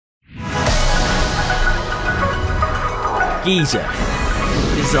Giza,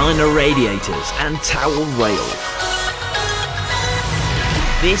 designer radiators and towel rails.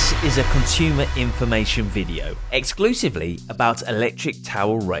 This is a consumer information video exclusively about electric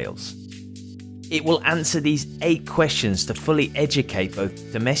towel rails. It will answer these 8 questions to fully educate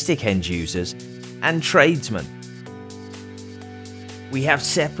both domestic end users and tradesmen. We have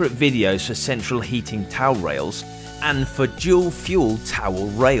separate videos for central heating towel rails and for dual fuel towel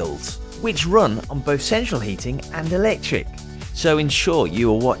rails, which run on both central heating and electric, so ensure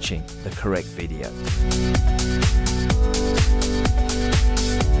you are watching the correct video.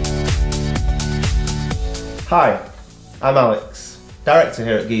 Hi, I'm Alex, Director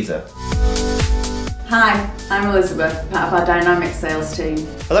here at Giza. Hi, I'm Elizabeth, part of our Dynamic sales team.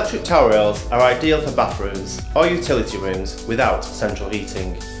 Electric towel rails are ideal for bathrooms or utility rooms without central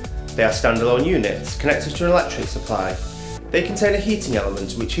heating. They are standalone units connected to an electric supply. They contain a heating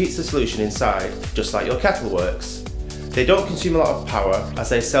element which heats the solution inside, just like your kettle works. They don't consume a lot of power as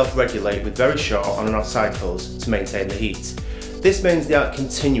they self-regulate with very short on and off cycles to maintain the heat. This means they aren't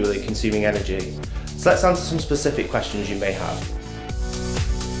continually consuming energy. So let's answer some specific questions you may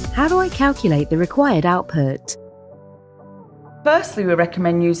have. How do I calculate the required output? Firstly, we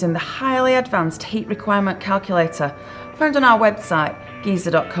recommend using the highly advanced heat requirement calculator found on our website,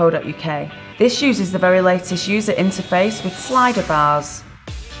 giza.co.uk. This uses the very latest user interface with slider bars.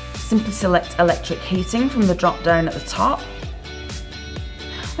 Simply select electric heating from the drop down at the top,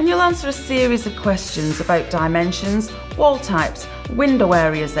 and you'll answer a series of questions about dimensions, wall types, window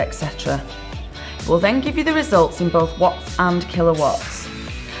areas, etc. It will then give you the results in both watts and kilowatts.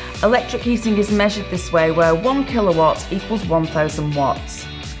 Electric heating is measured this way, where 1 kilowatt equals 1000 watts.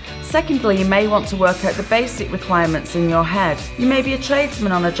 Secondly, you may want to work out the basic requirements in your head. You may be a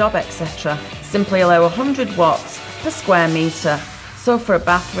tradesman on a job, etc. Simply allow 100 watts per square metre. So for a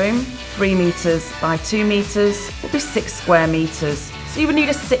bathroom, 3 metres by 2 metres will be 6 square metres. So you would need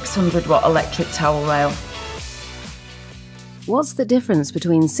a 600 watt electric towel rail. What's the difference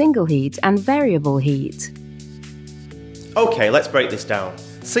between single heat and variable heat? Okay, let's break this down.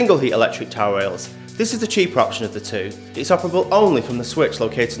 Single heat electric towel rails. This is the cheaper option of the two. It's operable only from the switch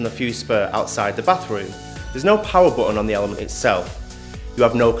located on the fuse spur outside the bathroom. There's no power button on the element itself. You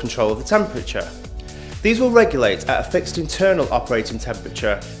have no control of the temperature. These will regulate at a fixed internal operating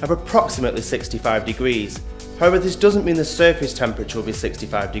temperature of approximately 65 degrees. However, this doesn't mean the surface temperature will be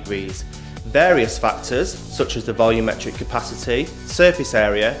 65 degrees. Various factors, such as the volumetric capacity, surface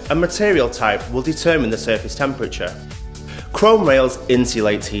area, and material type will determine the surface temperature. Chrome rails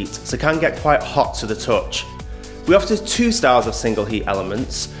insulate heat, so can get quite hot to the touch. We offer 2 styles of single heat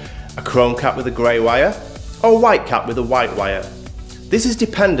elements, a chrome cap with a grey wire, or a white cap with a white wire. This is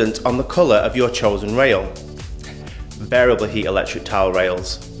dependent on the colour of your chosen rail. Variable heat electric towel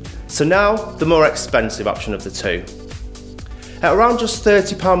rails. So now, the more expensive option of the two. At around just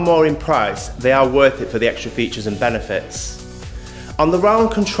 £30 more in price, they are worth it for the extra features and benefits. On the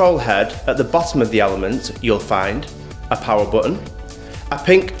round control head at the bottom of the element, you'll find a power button, a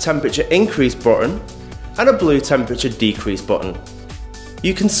pink temperature increase button, and a blue temperature decrease button.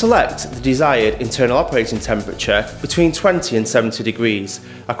 You can select the desired internal operating temperature between 20 and 70 degrees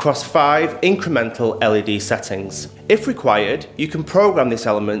across 5 incremental LED settings. If required, you can program this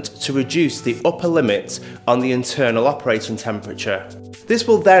element to reduce the upper limit on the internal operating temperature. This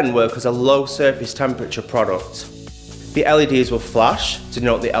will then work as a low surface temperature product. The LEDs will flash to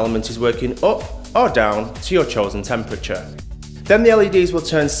denote the element is working up or down to your chosen temperature. Then the LEDs will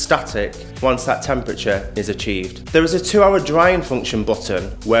turn static once that temperature is achieved. There is a 2-hour drying function button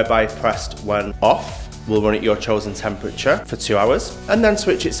whereby if pressed when off, will run at your chosen temperature for 2 hours and then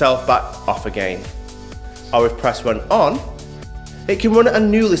switch itself back off again. Or if pressed when on, it can run at a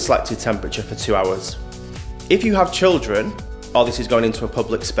newly selected temperature for 2 hours. If you have children, or this is going into a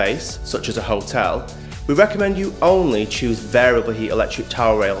public space, such as a hotel, we recommend you only choose variable heat electric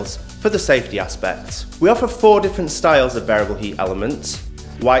towel rails for the safety aspect. We offer 4 different styles of variable heat elements: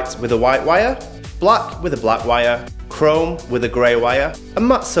 white with a white wire, black with a black wire, chrome with a grey wire, and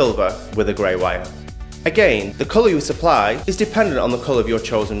matte silver with a grey wire. Again, the colour you supply is dependent on the colour of your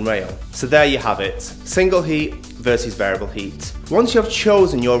chosen rail. So there you have it, single heat versus variable heat. Once you have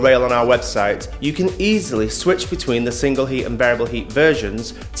chosen your rail on our website, you can easily switch between the single heat and variable heat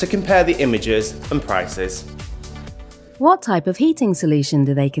versions to compare the images and prices. What type of heating solution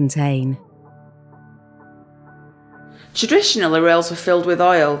do they contain? Traditionally, rails were filled with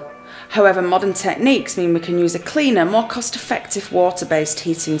oil. However, modern techniques mean we can use a cleaner, more cost-effective water-based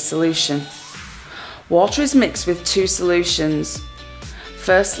heating solution. Water is mixed with 2 solutions.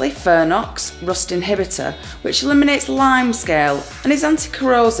 Firstly, Fernox Rust Inhibitor, which eliminates lime scale and is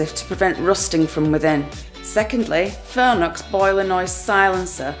anti-corrosive to prevent rusting from within. Secondly, Phonox boiler noise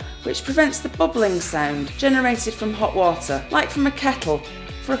silencer, which prevents the bubbling sound generated from hot water, like from a kettle,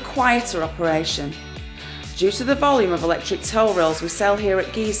 for a quieter operation. Due to the volume of electric towel rails we sell here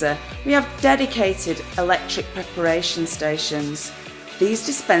at Giza, we have dedicated electric preparation stations. These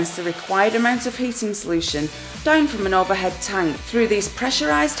dispense the required amount of heating solution down from an overhead tank through these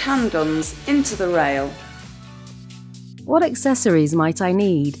pressurised handguns into the rail. What accessories might I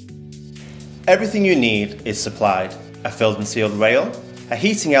need? Everything you need is supplied: a filled and sealed rail, a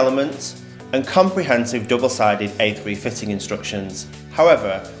heating element, and comprehensive double-sided A3 fitting instructions.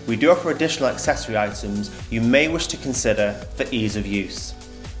 However, we do offer additional accessory items you may wish to consider for ease of use.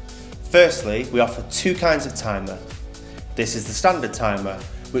 Firstly, we offer two kinds of timer. This is the standard timer,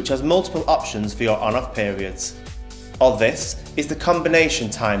 which has multiple options for your on-off periods. Or this is the combination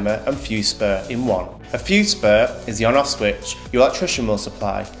timer and fuse spur in one. A fuse spur is the on-off switch your electrician will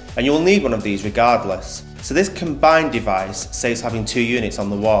supply, and you will need one of these regardless. So this combined device saves having two units on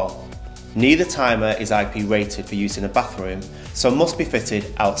the wall. Neither timer is IP rated for use in a bathroom, so must be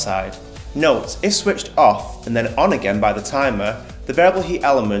fitted outside. Note, if switched off and then on again by the timer, the variable heat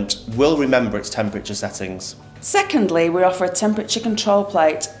element will remember its temperature settings. Secondly, we offer a temperature control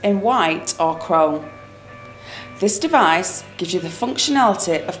plate in white or chrome. This device gives you the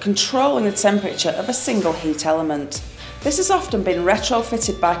functionality of controlling the temperature of a single heat element. This has often been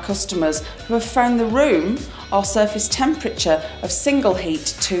retrofitted by customers who have found the room or surface temperature of single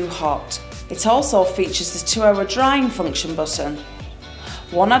heat too hot. It also features the 2-hour drying function button.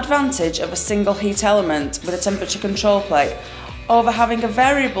 One advantage of a single heat element with a temperature control plate over having a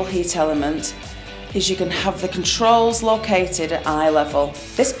variable heat element is you can have the controls located at eye level.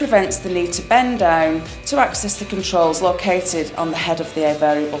 This prevents the need to bend down to access the controls located on the head of the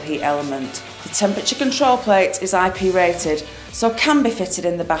variable heat element. The temperature control plate is IP rated, so can be fitted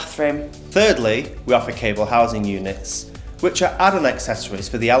in the bathroom. Thirdly, we offer cable housing units, which are add-on accessories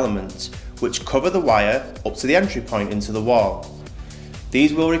for the element, which cover the wire up to the entry point into the wall.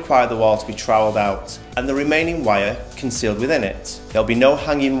 These will require the wall to be trowelled out and the remaining wire concealed within it. There'll be no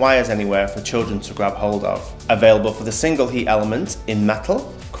hanging wires anywhere for children to grab hold of. Available for the single heat element in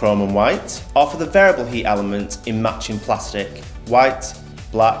metal, chrome and white, or for the variable heat element in matching plastic, white,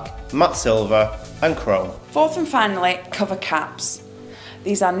 black, matte silver and chrome. Fourth and finally, cover caps.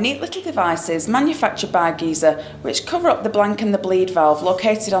 These are neat little devices manufactured by Giza which cover up the blank and the bleed valve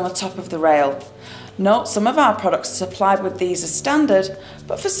located on the top of the rail. Note, some of our products are supplied with these as standard,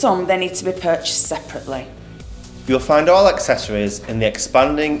 but for some they need to be purchased separately. You'll find all accessories in the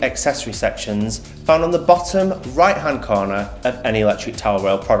expanding accessory sections found on the bottom right hand corner of any electric towel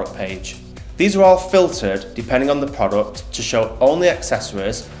rail product page. These are all filtered depending on the product to show only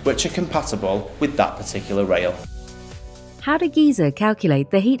accessories which are compatible with that particular rail. How do Giza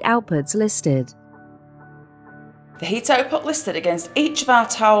calculate the heat outputs listed? The heat output listed against each of our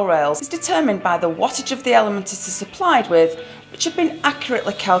towel rails is determined by the wattage of the element it is supplied with, which have been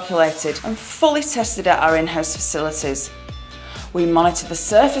accurately calculated and fully tested at our in-house facilities. We monitor the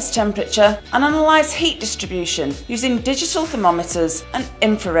surface temperature and analyse heat distribution using digital thermometers and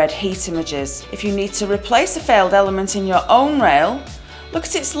infrared heat images. If you need to replace a failed element in your own rail, look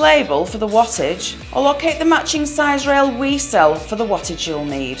at its label for the wattage or locate the matching size rail we sell for the wattage you'll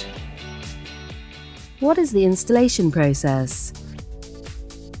need. What is the installation process?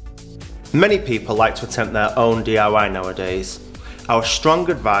 Many people like to attempt their own DIY nowadays. Our strong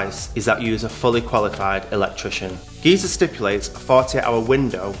advice is that you use a fully qualified electrician. Giza stipulates a 48-hour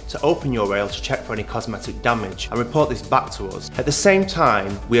window to open your rail to check for any cosmetic damage and report this back to us. At the same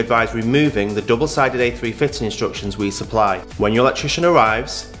time, we advise removing the double-sided A3 fitting instructions we supply. When your electrician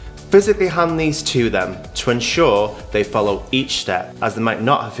arrives, physically hand these to them to ensure they follow each step, as they might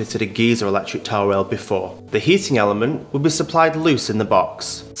not have fitted a Giza electric towel rail before. The heating element will be supplied loose in the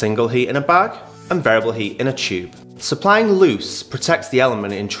box, single heat in a bag and variable heat in a tube. Supplying loose protects the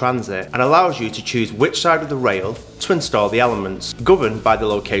element in transit and allows you to choose which side of the rail to install the elements, governed by the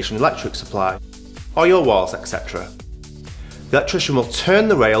location electric supply, or your walls, etc. The electrician will turn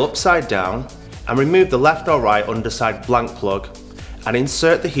the rail upside down and remove the left or right underside blank plug and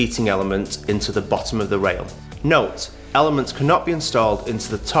insert the heating element into the bottom of the rail. Note, elements cannot be installed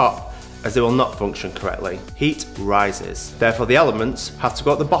into the top as they will not function correctly. Heat rises, therefore the elements have to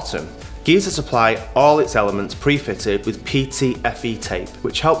go at the bottom. Giza supply all its elements pre-fitted with PTFE tape,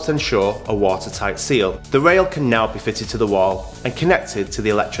 which helps ensure a watertight seal. The rail can now be fitted to the wall and connected to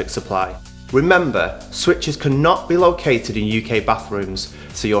the electric supply. Remember, switches cannot be located in UK bathrooms,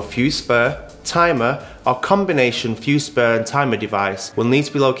 so your fuse spur, timer or combination fuse spur and timer device will need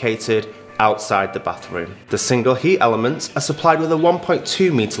to be located outside the bathroom. The single heat elements are supplied with a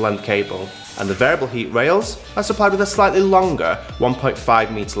 1.2 metre length cable, and the variable heat rails are supplied with a slightly longer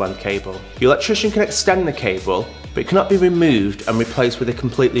 1.5 metre length cable. The electrician can extend the cable, but it cannot be removed and replaced with a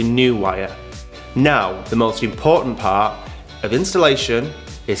completely new wire. Now, the most important part of installation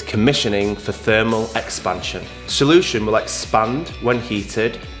is commissioning for thermal expansion. Solution will expand when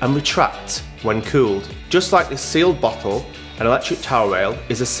heated and retract when cooled. Just like this sealed bottle, an electric towel rail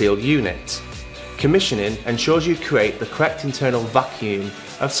is a sealed unit. Commissioning ensures you create the correct internal vacuum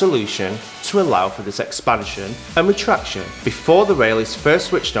of solution to allow for this expansion and retraction. Before the rail is first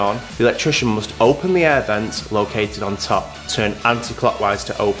switched on, the electrician must open the air vents located on top, turn anti-clockwise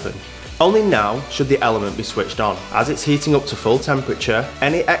to open. Only now should the element be switched on. As it's heating up to full temperature,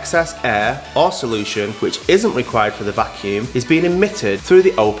 any excess air or solution which isn't required for the vacuum is being emitted through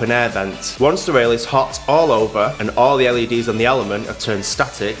the open air vent. Once the rail is hot all over and all the LEDs on the element have turned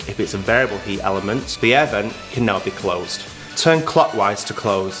static if it's a variable heat element, the air vent can now be closed. Turn clockwise to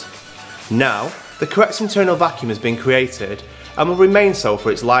close. Now, the correct internal vacuum has been created and will remain so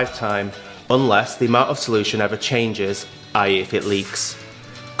for its lifetime, unless the amount of solution ever changes, i.e. if it leaks.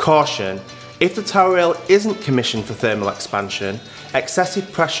 Caution: if the towel rail isn't commissioned for thermal expansion,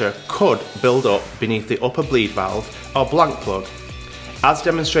 excessive pressure could build up beneath the upper bleed valve or blank plug. As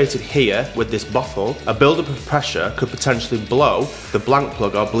demonstrated here with this bottle, a build-up of pressure could potentially blow the blank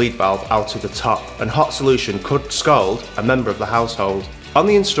plug or bleed valve out of the top, and hot solution could scald a member of the household. On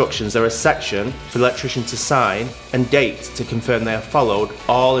the instructions there is a section for the electrician to sign and date to confirm they have followed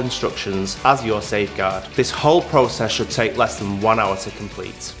all instructions as your safeguard. This whole process should take less than 1 hour to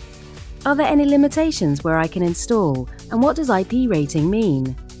complete. Are there any limitations where I can install, and what does IP rating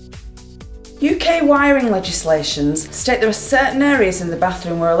mean? UK wiring legislations state there are certain areas in the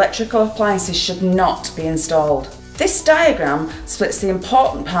bathroom where electrical appliances should not be installed. This diagram splits the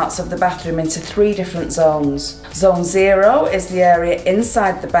important parts of the bathroom into 3 different zones. Zone 0 is the area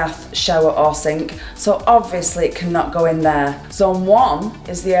inside the bath, shower or sink, so obviously it cannot go in there. Zone 1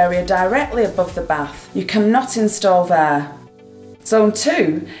 is the area directly above the bath. You cannot install there. Zone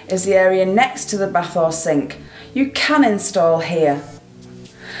 2 is the area next to the bath or sink. You can install here.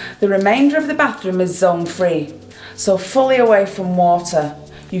 The remainder of the bathroom is zone 3, so fully away from water.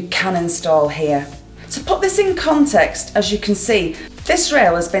 You can install here. To put this in context, as you can see, this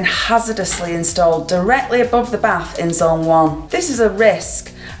rail has been hazardously installed directly above the bath in zone 1. This is a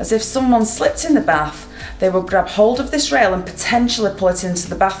risk, as if someone slipped in the bath, they will grab hold of this rail and potentially pull it into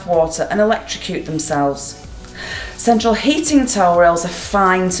the bath water and electrocute themselves. Central heating towel rails are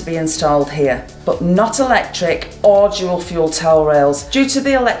fine to be installed here, but not electric or dual fuel towel rails due to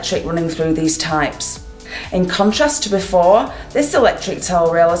the electric running through these types. In contrast to before, this electric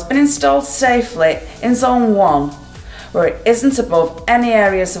towel rail has been installed safely in zone 1, where it isn't above any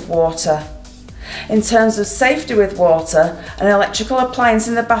areas of water. In terms of safety with water, an electrical appliance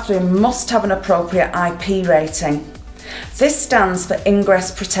in the bathroom must have an appropriate IP rating. This stands for ingress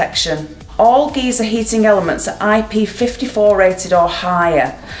protection. All geyser heating elements are IP54 rated or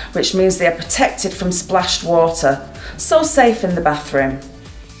higher, which means they are protected from splashed water, so safe in the bathroom.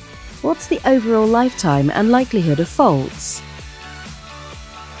 What's the overall lifetime and likelihood of faults?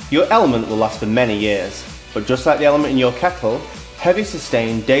 Your element will last for many years, but just like the element in your kettle, heavy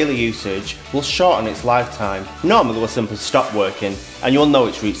sustained daily usage will shorten its lifetime. Normally it will simply stop working and you'll know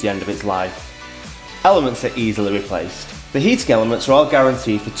it's reached the end of its life. Elements are easily replaced. The heating elements are all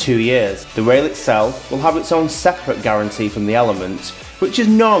guaranteed for 2 years. The rail itself will have its own separate guarantee from the element, which is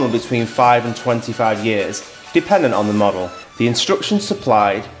normally between 5 and 25 years, dependent on the model. The instructions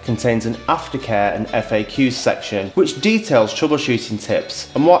supplied contains an aftercare and FAQs section which details troubleshooting tips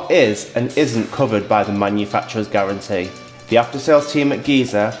and what is and isn't covered by the manufacturer's guarantee. The after-sales team at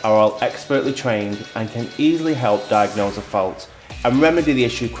Geyser are all expertly trained and can easily help diagnose a fault and remedy the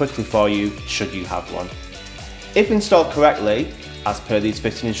issue quickly for you should you have one. If installed correctly, as per these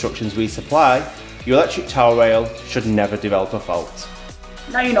fitting instructions we supply, your electric towel rail should never develop a fault.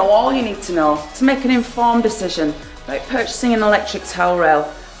 Now you know all you need to know to make an informed decision about purchasing an electric towel rail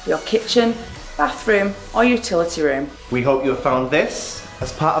for your kitchen, bathroom or utility room. We hope you have found this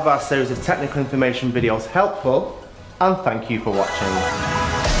as part of our series of technical information videos helpful, and thank you for watching.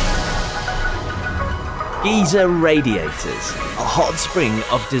 Geyser Radiators, a hot spring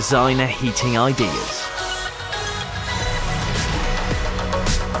of designer heating ideas.